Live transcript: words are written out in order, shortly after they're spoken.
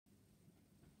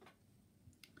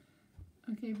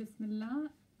Okay, Bismillah,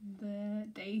 the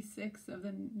day 6 of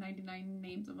the 99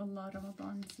 Names of Allah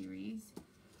Ramadan series.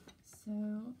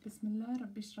 So, Bismillah,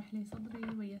 Rabbi shrah li sadri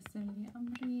wa yassir li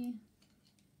amri.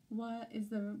 What is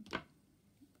the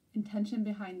intention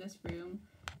behind this room?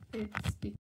 It's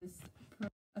because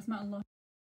Asma Allah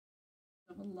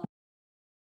of Allah,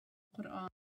 Quran,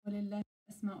 وَلِلَّهِ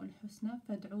أَسْمَاءُ الْحُسْنَى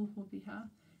فَادْعُوهُ بِهَا.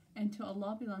 And to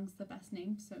Allah belongs the best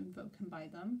names, so invoke Him by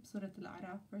them. Surah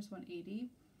Al-A'raf, verse 180.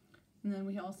 And then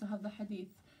we also have the hadith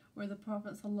where the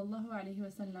Prophet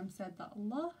ﷺ said that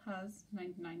Allah has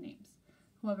 99 names.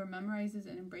 Whoever memorizes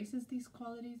and embraces these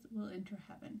qualities will enter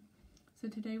heaven. So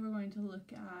today we're going to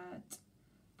look at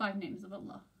 5 names of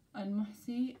Allah.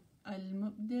 Al-Muhsi,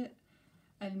 Al-Mubdi,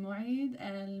 Al-Mu'id,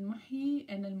 Al-Muhyi,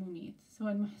 and Al-Mumit. So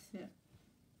Al-Muhsi.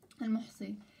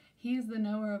 Al-Muhsi. He is the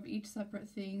knower of each separate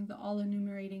thing, the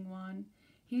all-enumerating one.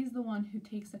 He is the one who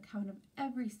takes account of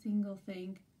every single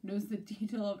thing, knows the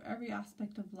detail of every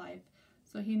aspect of life.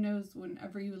 So he knows when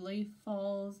every leaf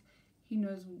falls, he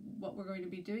knows what we're going to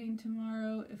be doing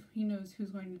tomorrow, if he knows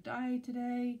who's going to die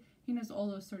today, he knows all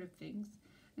those sort of things.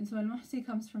 And so al-muhsi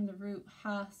comes from the root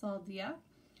ha sadiya,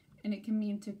 and it can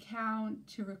mean to count,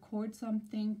 to record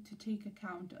something, to take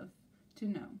account of, to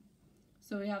know.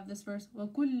 So we have this verse,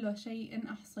 وَكُلُّ شَيْءٍ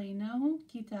أَحْصَيْنَاهُ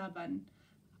كِتَابًا.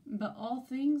 But all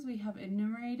things we have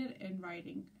enumerated in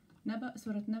writing. Naba,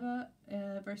 Surah Naba,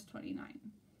 verse 29.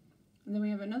 And then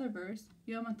we have another verse,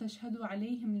 يَوْمَ تَشْهَدُ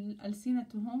عَلَيْهِمْ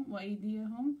أَلْسِنَتُهُمْ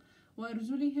وَأَيْدِيَهُمْ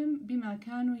وَأَرْجُلِهِمْ بِمَا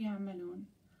كَانُوا يَعْمَلُونَ.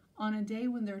 On a day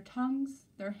when their tongues,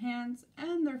 their hands,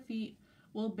 and their feet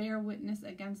will bear witness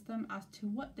against them as to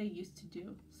what they used to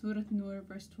do. Surah Nur,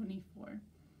 verse 24.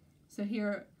 So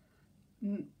here,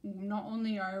 not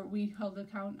only are we held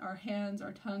account, our hands,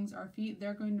 our tongues, our feet,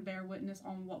 they're going to bear witness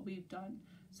on what we've done.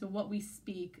 So what we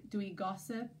speak, do we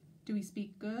gossip? Do we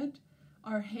speak good?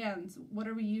 Our hands, what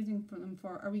are we using for them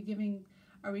for? Are we giving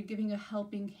a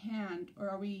helping hand, or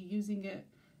are we using it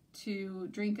to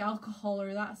drink alcohol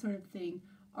or that sort of thing?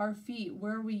 Our feet,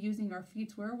 where are we using our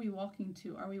feet? Where are we walking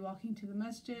to? Are we walking to the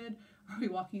masjid? Are we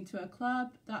walking to a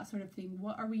club? That sort of thing.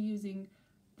 What are we using?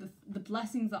 The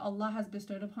blessings that Allah has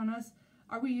bestowed upon us,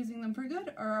 are we using them for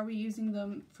good, or are we using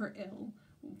them for ill,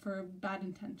 for bad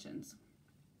intentions?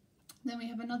 Then we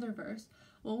have another verse,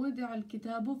 وَوُضِعَ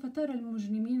الْكِتَابُ فَتَرَى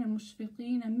الْمُجْرِمِينَ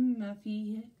مُشْفِقِينَ مِمَّا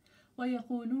فِيهِ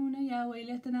وَيَقُولُونَ يَا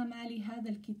وَيْلَتَنَا مَا لِهَذَا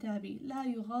الْكِتَابِ لَا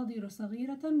يُغَادِرُ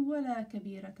صَغِيرَةً وَلَا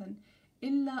كَبِيرَةً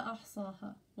إِلَّا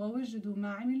أَحْصَاهَا وَوَجَدُوا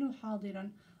مَا عَمِلُوا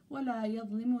حَاضِرًا وَلَا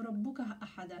يَظْلِمُ رَبُّكَ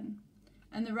أَحَدًا.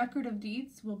 And the record of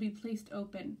deeds will be placed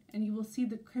open, and you will see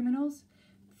the criminals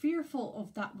fearful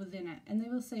of that within it, and they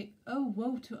will say, "Oh,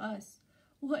 woe to us!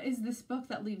 What is this book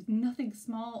that leaves nothing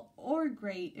small or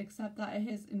great except that it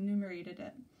has enumerated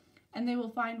it?" And they will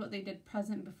find what they did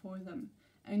present before them.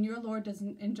 And your Lord does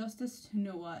injustice to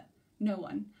no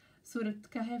one. Surah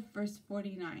Kahf, verse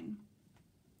 49.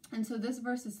 And so this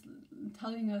verse is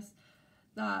telling us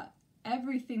that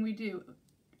everything we do,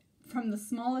 from the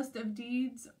smallest of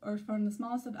deeds or from the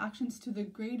smallest of actions to the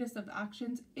greatest of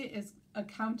actions, it is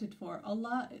accounted for.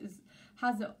 Allah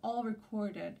has it all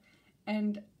recorded.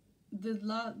 And the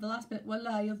last bit,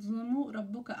 وَلَا يَظْلُمُ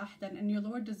رَبُّكَ أَحْدًا, and your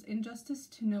Lord does injustice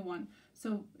to no one.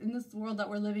 So in this world that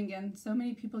we're living in, so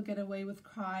many people get away with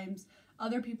crimes.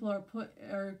 Other people are put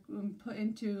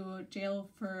into jail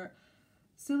for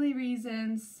silly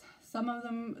reasons. Some of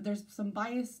them, there's some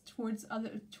bias towards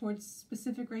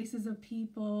specific races of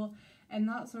people and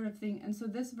that sort of thing. And so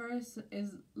this verse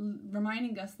is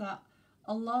reminding us that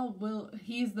Allah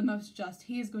He is the most just.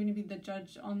 He is going to be the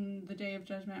judge on the day of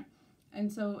judgment.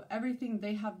 And so everything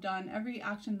they have done, every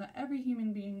action that every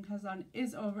human being has done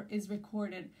is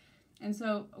recorded. And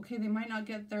so, okay, they might not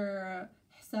get their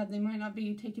hisab, they might not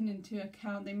be taken into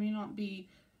account, they may not be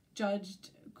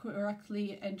judged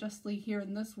correctly and justly here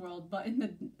in this world, but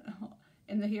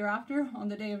in the hereafter, on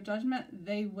the day of judgment,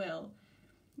 they will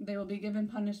be given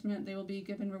punishment, they will be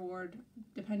given reward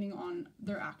depending on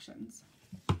their actions.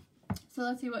 So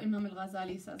let's see what Imam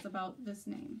al-Ghazali says about this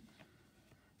name.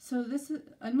 So this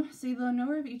al-Muhsi, the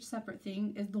knower of each separate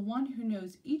thing, is the one who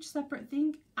knows each separate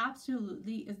thing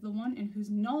absolutely, is the one in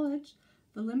whose knowledge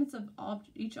the limits of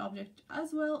each object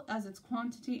as well as its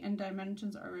quantity and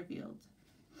dimensions are revealed.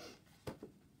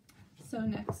 So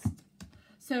next,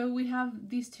 so we have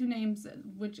these 2 names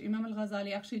which Imam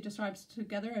al-Ghazali actually describes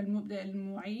together, al-Mubdi,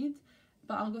 al-Mu'id,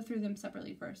 but I'll go through them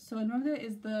separately first. So al-Mubdi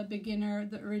is the beginner,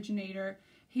 the originator.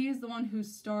 He is the one who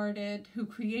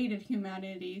created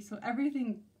humanity. So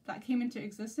everything that came into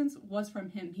existence was from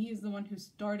him. He is the one who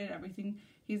started everything.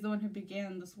 He's the one who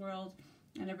began this world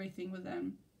and everything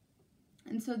within.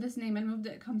 And so this name,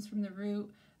 al-Mubdi, comes from the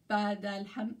root بعد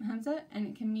الهمزة, and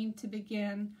it can mean to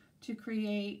begin, to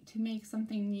create, to make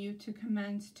something new, to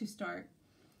commence, to start.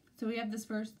 So we have this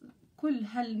verse, قل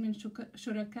هل من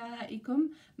شركائكم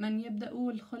من يبدأ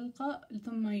الخلق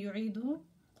ثم يعيده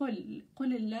قل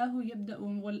الله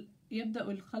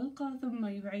يبدأ الخلق ثم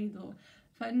يعيده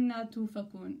فأنا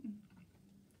توفقون.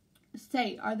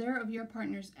 Say, are there of your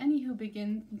partners any who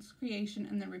begins creation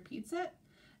and then repeats it?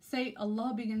 Say,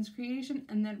 Allah begins creation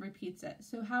and then repeats it.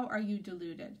 So how are you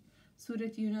deluded?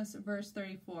 Surah Yunus, verse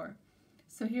 34.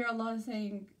 So here Allah is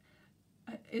saying,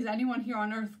 is anyone here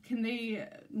on earth, can they,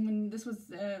 when this was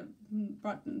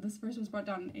this verse was brought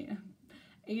down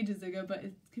ages ago, but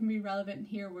it can be relevant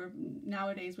here where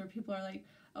nowadays where people are like,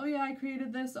 oh yeah, I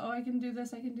created this, oh I can do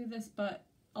this, but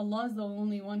Allah is the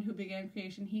only one who began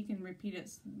creation. He can repeat it.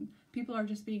 People are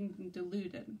just being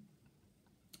deluded.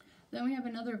 Then we have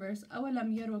another verse,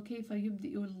 أَوَلَمْ يَرُوا كَيْفَ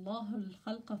يُبْدِئُ اللَّهُ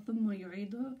الْخَلْقَ ثُمَّ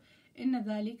يُعِيدُهُ إِنَّ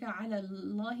ذَلِكَ عَلَى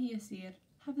اللَّهِ يَسِيرٌ.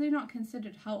 Have they not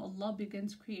considered how Allah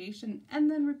begins creation and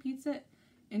then repeats it?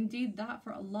 Indeed, that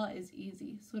for Allah is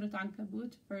easy. Surah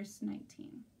Ankabut, verse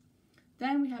 19.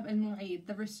 Then we have Al-Mu'eed,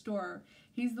 the restorer.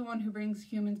 He's the one who brings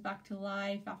humans back to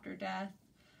life after death.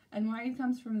 Al-Mu'eed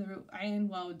comes from the root Ayn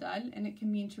Waw Dal, and it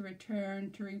can mean to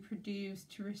return, to reproduce,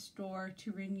 to restore,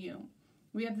 to renew.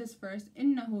 We have this verse,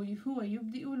 إِنَّهُ هُوَ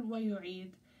يُبْدِئُ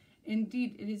وَيُعِيدُ.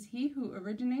 Indeed, it is He who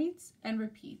originates and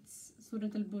repeats.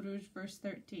 Surah Al-Buruj, verse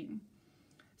 13.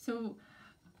 So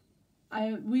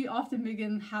we often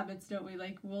begin habits, don't we?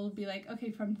 Like we'll be like,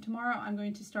 okay, from tomorrow I'm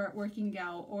going to start working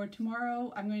out, or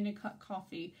tomorrow I'm going to cut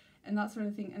coffee, and that sort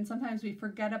of thing. And sometimes we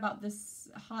forget about this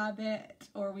habit,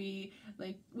 or we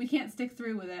can't stick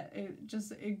through with it.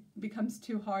 It becomes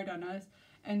too hard on us.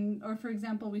 Or for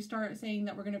example, we start saying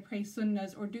that we're going to pray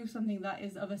sunnahs or do something that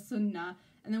is of a sunnah,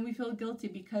 and then we feel guilty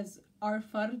because our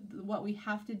fard, what we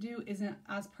have to do, isn't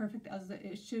as perfect as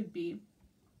it should be.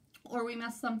 Or we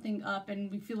mess something up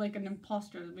and we feel like an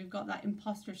imposter. We've got that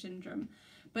imposter syndrome.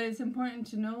 But it's important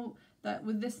to know that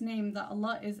with this name, that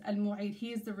Allah is Al-Mu'eed.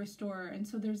 He is the restorer. And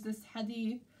so there's this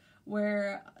hadith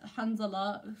where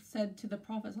Hanzala said to the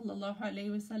Prophet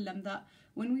ﷺ that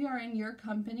when we are in your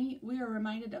company, we are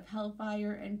reminded of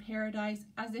hellfire and paradise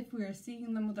as if we are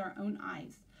seeing them with our own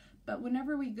eyes. But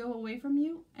whenever we go away from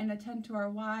you and attend to our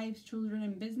wives, children,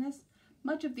 and business,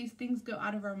 much of these things go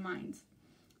out of our minds.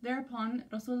 Thereupon,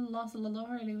 Rasulullah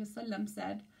ﷺ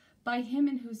said, by him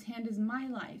in whose hand is my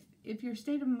life, if your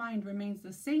state of mind remains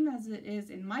the same as it is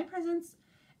in my presence,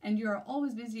 and you are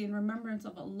always busy in remembrance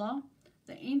of Allah,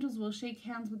 the angels will shake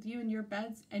hands with you in your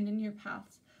beds and in your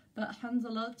paths. But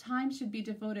Hanzala, time should be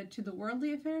devoted to the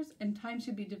worldly affairs, and time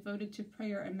should be devoted to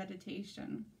prayer and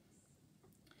meditation.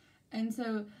 And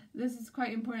so this is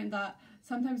quite important, that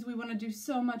sometimes we want to do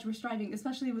so much, we're striving,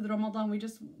 especially with Ramadan, we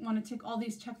just want to take all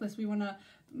these checklists, we want to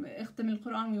ikhtam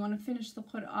al-Quran, we want to finish the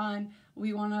Quran,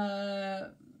 we want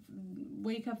to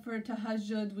wake up for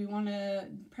tahajjud, we want to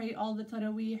pray all the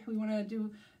taraweeh, we want to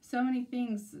do so many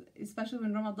things, especially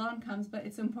when Ramadan comes. But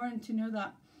it's important to know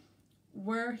that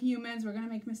we're humans, we're going to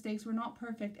make mistakes, we're not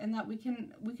perfect, and that we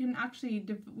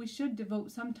should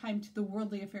devote some time to the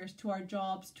worldly affairs, to our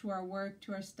jobs, to our work,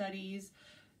 to our studies,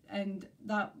 and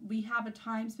that we have a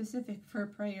time specific for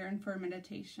prayer and for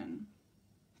meditation.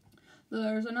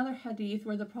 There's another hadith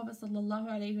where the Prophet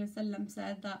ﷺ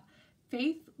said that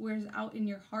faith wears out in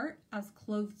your heart as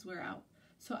clothes wear out.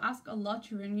 So ask Allah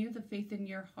to renew the faith in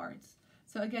your hearts.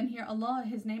 So again here, Allah,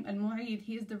 His name Al-Mu'eed,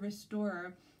 He is the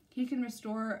restorer. He can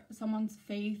restore someone's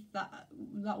faith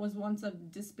that was once a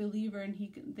disbeliever, and he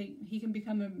can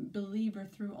become a believer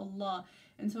through Allah.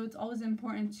 And so it's always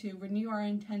important to renew our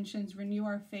intentions, renew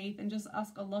our faith, and just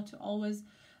ask Allah to always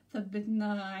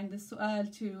thabbitna and the su'al,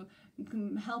 to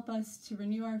help us to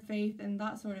renew our faith and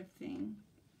that sort of thing.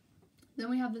 Then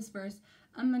we have this verse,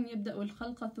 أَمَّنْ يَبْدَأُ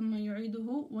الْخَلْقَ ثُمَّ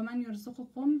يُعِيدُهُ وَمَنْ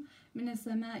يَرْزُقُكُم مِّنَ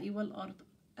السَّمَاءِ وَالْأَرْضِ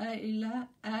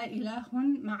أَإِلَهٌ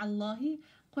مَعَ اللَّهِ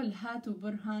قُلْ هَاتُوا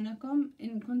بُرْهَانَكُمْ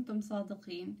إِن كُنتُمْ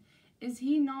صَادِقِينَ. Is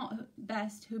He not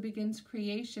best who begins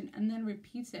creation and then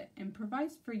repeats it and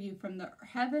provides for you from the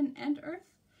heaven and earth?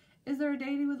 Is there a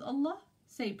deity with Allah?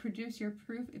 Say, produce your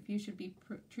proof if you should be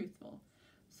truthful.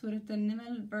 Surah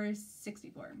An-Naml, verse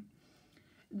 64.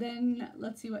 Then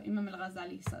let's see what Imam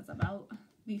al-Ghazali says about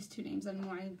these two names,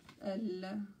 Al-Mu'eed,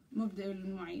 Al-Mubdi'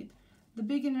 al-Mu'eed. The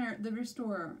beginner, the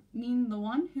restorer, mean the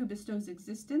one who bestows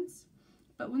existence.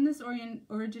 But when this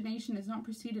origination is not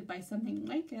preceded by something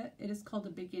like it, it is called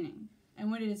a beginning. And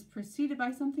when it is preceded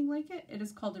by something like it, it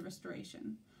is called a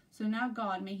restoration. So now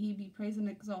God, may He be praised and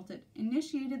exalted,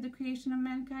 initiated the creation of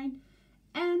mankind,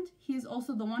 and He is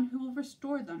also the one who will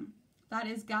restore them. That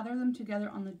is, gather them together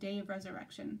on the day of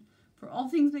resurrection. For all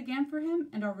things began for him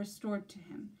and are restored to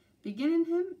him. Begin in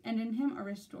him and in him are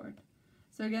restored.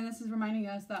 So again, this is reminding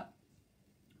us that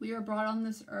we are brought on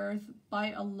this earth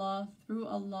by Allah, through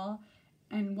Allah,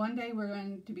 and one day we're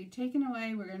going to be taken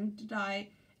away, we're going to die,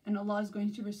 and Allah is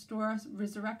going to restore us,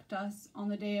 resurrect us on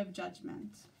the day of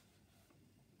judgment.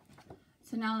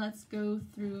 So now let's go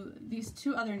through these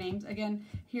two other names. Again,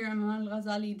 here Imam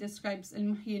al-Ghazali describes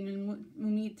al-Muhyi and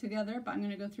al-Mumit together, but I'm going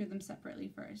to go through them separately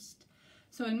first.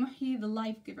 So al-Muhyi, the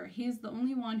life giver, he is the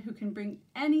only one who can bring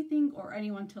anything or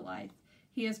anyone to life.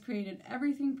 He has created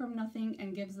everything from nothing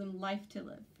and gives them life to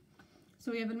live.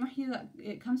 So we have al-Muhyi, that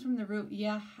it comes from the root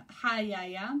ya,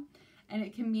 and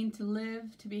it can mean to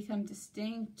live, to become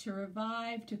distinct, to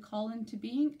revive, to call into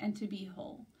being, and to be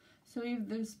whole. So we have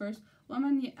this verse,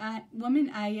 وَمِنْ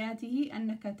آيَاتِهِ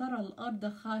أَنَّكَ تَرَى الْأَرْضَ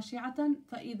خَاشِعَةً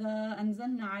فَإِذَا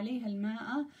أَنزَلْنَا عَلَيْهَا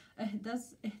الْمَاءَ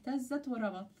اهْتَزَّتْ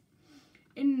وَرَبَتْ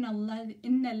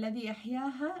إِنَّ الَّذِي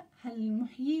أَحْيَاهَا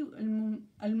الْمُحْيِي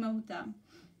الْمَوْتَى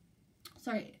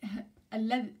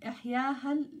الذي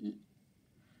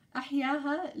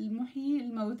أحياها المحيي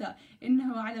الموتى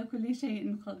إنه على كل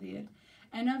شيء قدير.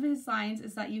 And of his signs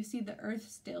is that you see the earth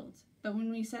stilled, but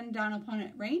when we send down upon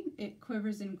it rain, it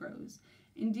quivers and grows.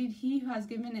 Indeed, he who has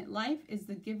given it life is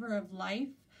the giver of life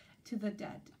to the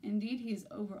dead. Indeed, he is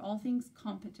over all things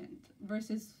competent.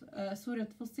 Verses Surah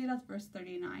Fussilat, verse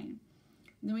 39.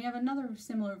 Then we have another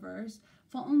similar verse.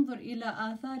 فانظر إلى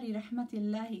آثار رحمة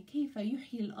الله كيف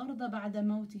يحيي الأرض بعد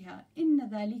موتها إن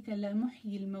ذلك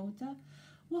لمحيي الموتى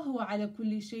وهو على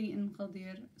كل شيء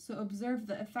قدير. So observe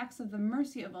the effects of the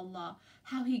mercy of Allah,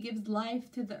 how he gives life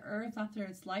to the earth after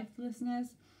its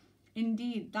lifelessness.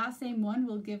 Indeed, that same one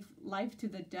will give life to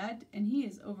the dead, and he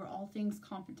is over all things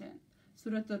competent.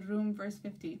 Surah Ar-Rum, verse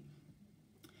 50.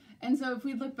 And so if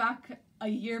we look back a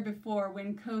year before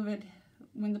when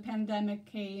the pandemic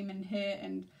came and hit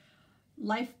and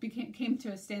life came to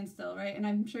a standstill, right? And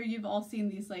I'm sure you've all seen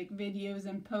these like videos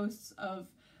and posts of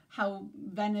how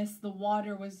Venice, the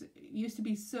water used to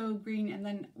be so green, and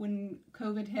then when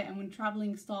COVID hit and when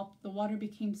traveling stopped, the water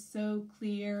became so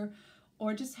clear.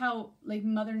 Or just how like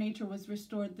Mother Nature was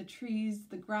restored, the trees,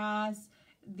 the grass,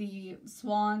 the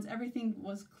swans, everything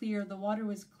was clear, the water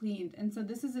was cleaned. And so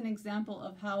this is an example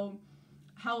of how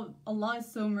Allah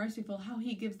is so merciful, how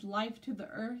he gives life to the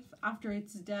earth after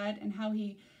it's dead, and how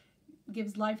he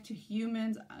gives life to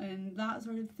humans and that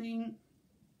sort of thing.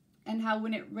 And how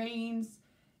when it rains,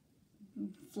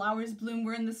 flowers bloom.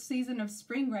 We're in the season of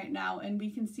spring right now, and we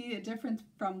can see a difference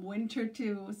from winter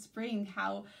to spring,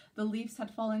 how the leaves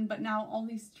had fallen, but now all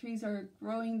these trees are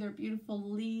growing their beautiful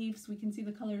leaves. We can see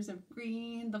the colors of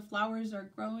green, the flowers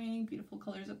are growing, beautiful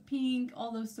colors of pink,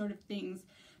 all those sort of things.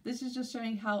 This is just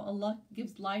showing how Allah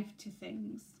gives life to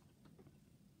things.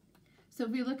 So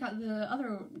if we look at the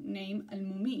other name,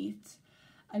 Al-Mumit,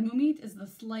 Al-Mumit is the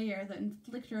slayer, the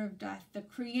inflictor of death, the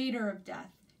creator of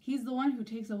death. He's the one who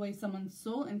takes away someone's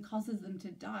soul and causes them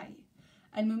to die.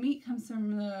 Al-Mumit comes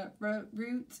from the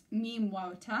root mim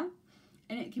waw ta,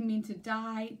 and it can mean to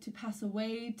die, to pass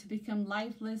away, to become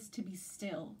lifeless, to be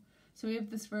still. So we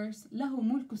have this verse, لَهُ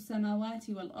مُلْكُ السَّمَاوَاتِ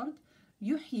وَالْأَرْضِ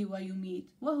يُحْيِي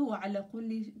وَيُمِيتُ وَهُوَ عَلَى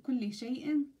كُلِّ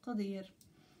شَيْءٍ قَدِيرٌ.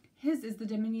 His is the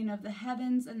dominion of the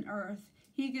heavens and earth.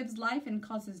 He gives life and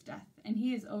causes death, and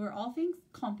he is over all things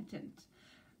competent.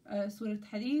 Surah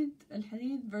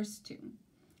Al-Hadid, verse 2.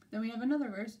 Then we have another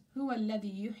verse, هو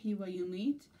الذي يحيي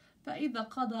ويميت فإذا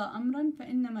قضى أمرا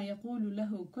فإنما يقول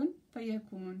له كن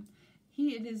فيكون.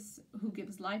 He it is who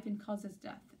gives life and causes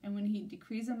death, and when he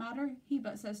decrees a matter, he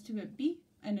but says to it be,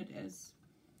 and it is.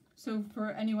 So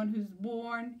for anyone who's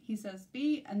born, he says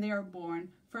be, and they are born.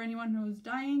 For anyone who's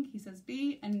dying, he says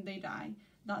be, and they die.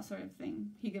 That sort of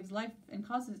thing. He gives life and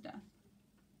causes death,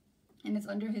 and it's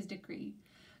under his decree.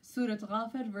 Surah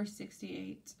Ghafir, verse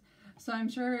 68. So I'm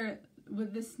sure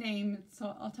with this name, it's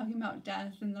all talking about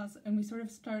death, and we sort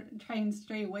of try and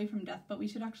stray away from death, but we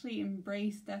should actually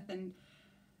embrace death and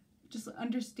just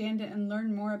understand it and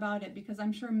learn more about it, because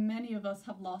I'm sure many of us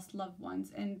have lost loved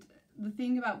ones. And the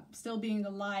thing about still being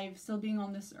alive, still being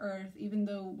on this earth, even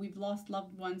though we've lost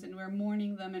loved ones and we're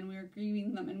mourning them and we're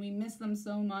grieving them and we miss them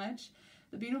so much,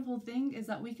 the beautiful thing is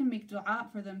that we can make dua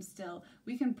for them still.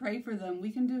 We can pray for them.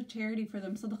 We can do charity for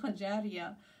them, sadaqah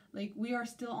jariyah. Like, we are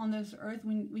still on this earth.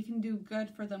 We can do good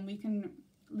for them. We can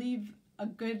leave a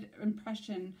good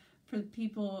impression for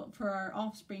people, for our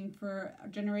offspring, for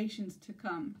generations to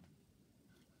come.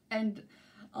 And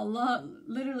Allah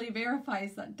literally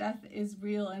verifies that death is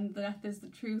real and death is the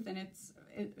truth, and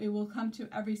it will come to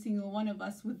every single one of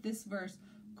us with this verse,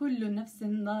 كُلُّ نَفْسٍ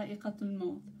ذَائِقَةُ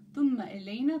الْمَوْتِ ثُمَّ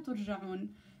إِلَيْنَا تُرْجَعُونَ.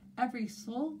 Every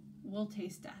soul will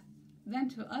taste death. Then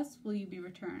to us will you be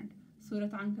returned. Surah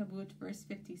Ankabut, verse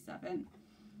 57.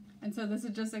 And so this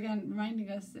is just again reminding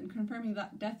us and confirming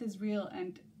that death is real,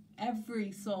 and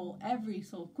every soul,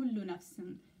 kullu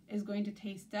nafsin, is going to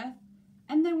taste death,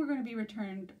 and then we're going to be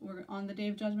returned. We're on the day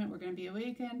of judgment, we're going to be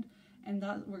awakened, and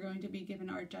that we're going to be given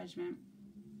our judgment.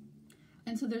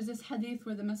 And so there's this hadith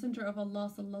where the Messenger of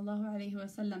Allah sallallahu alaihi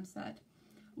wasallam said,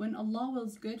 when Allah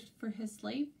wills good for his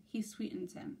slave, he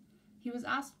sweetens him. He was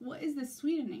asked, what is this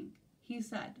sweetening? He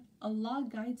said, Allah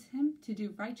guides him to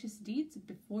do righteous deeds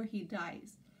before he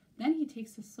dies. Then he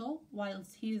takes his soul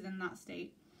whilst he is in that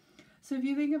state. So if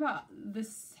you think about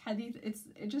this hadith,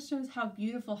 it just shows how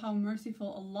beautiful, how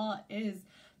merciful Allah is,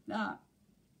 that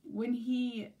when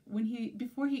he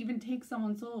before he even takes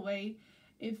someone's soul away,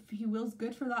 if he wills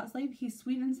good for that slave, he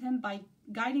sweetens him by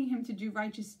guiding him to do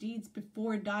righteous deeds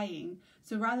before dying.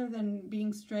 So rather than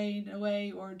being strayed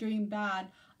away or doing bad,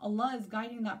 Allah is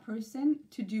guiding that person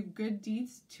to do good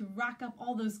deeds, to rack up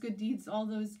all those good deeds, all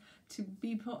those to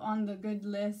be put on the good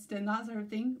list and that sort of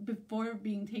thing before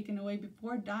being taken away,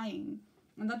 before dying.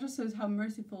 And that just shows how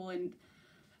merciful and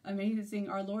amazing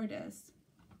our Lord is.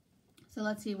 So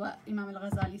let's see what Imam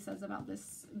al-Ghazali says about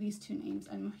these two names,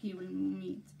 Al-Muhyi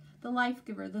wal-Mumit. The life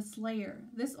giver, the slayer.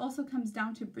 This also comes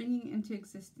down to bringing into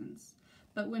existence.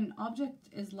 But when object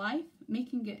is life,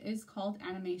 making it is called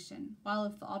animation, while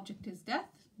if the object is death,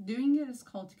 doing it is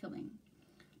called killing.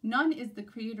 None is the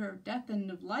creator of death and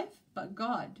of life but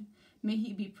God. May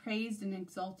he be praised and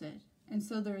exalted. And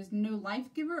so there is no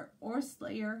life giver or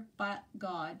slayer but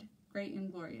God, great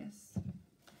and glorious.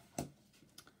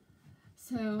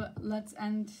 So let's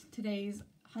end today's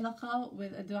halaqah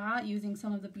with a dua using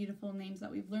some of the beautiful names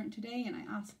that we've learned today, and I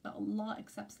ask that Allah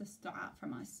accepts this dua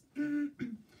from us.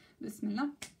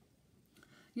 Bismillah.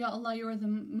 Ya Allah, you are the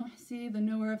Muhsi, the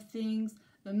knower of things,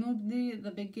 the Mubdi,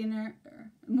 the beginner,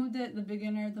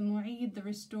 the Mu'id, the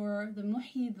restorer, the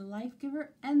Muhyi, the life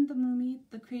giver, and the Mumit,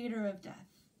 the creator of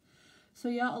death. So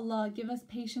Ya Allah, give us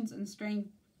patience and strength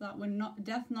that when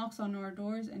death knocks on our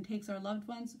doors and takes our loved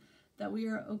ones, that we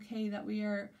are okay, that we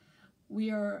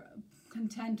are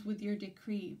content with your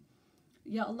decree.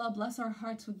 Ya Allah, bless our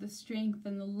hearts with the strength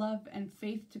and the love and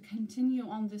faith to continue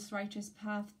on this righteous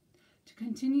path, to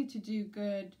continue to do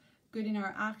good in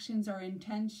our actions, our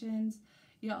intentions.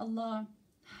 Ya Allah,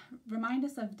 remind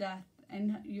us of death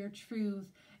and your truth,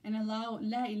 and allow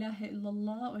La ilaha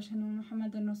illallah wa ashhadu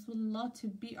Muhammadan Rasulullah to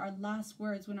be our last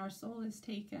words when our soul is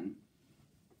taken.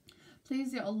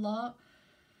 Please, Ya Allah,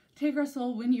 take our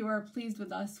soul when you are pleased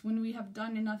with us, when we have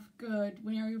done enough good,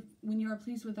 when you are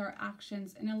pleased with our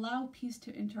actions, and allow peace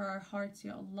to enter our hearts,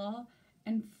 Ya Allah,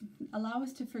 and allow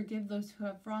us to forgive those who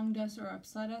have wronged us or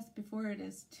upset us before it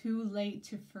is too late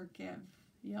to forgive.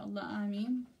 Ya Allah,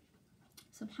 Ameen.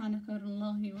 سبحانك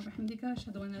اللهم وبحمدك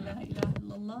أشهد أن لا إله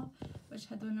إلا الله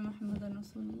وأشهد أن محمدا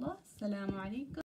رسول الله. السلام عليكم.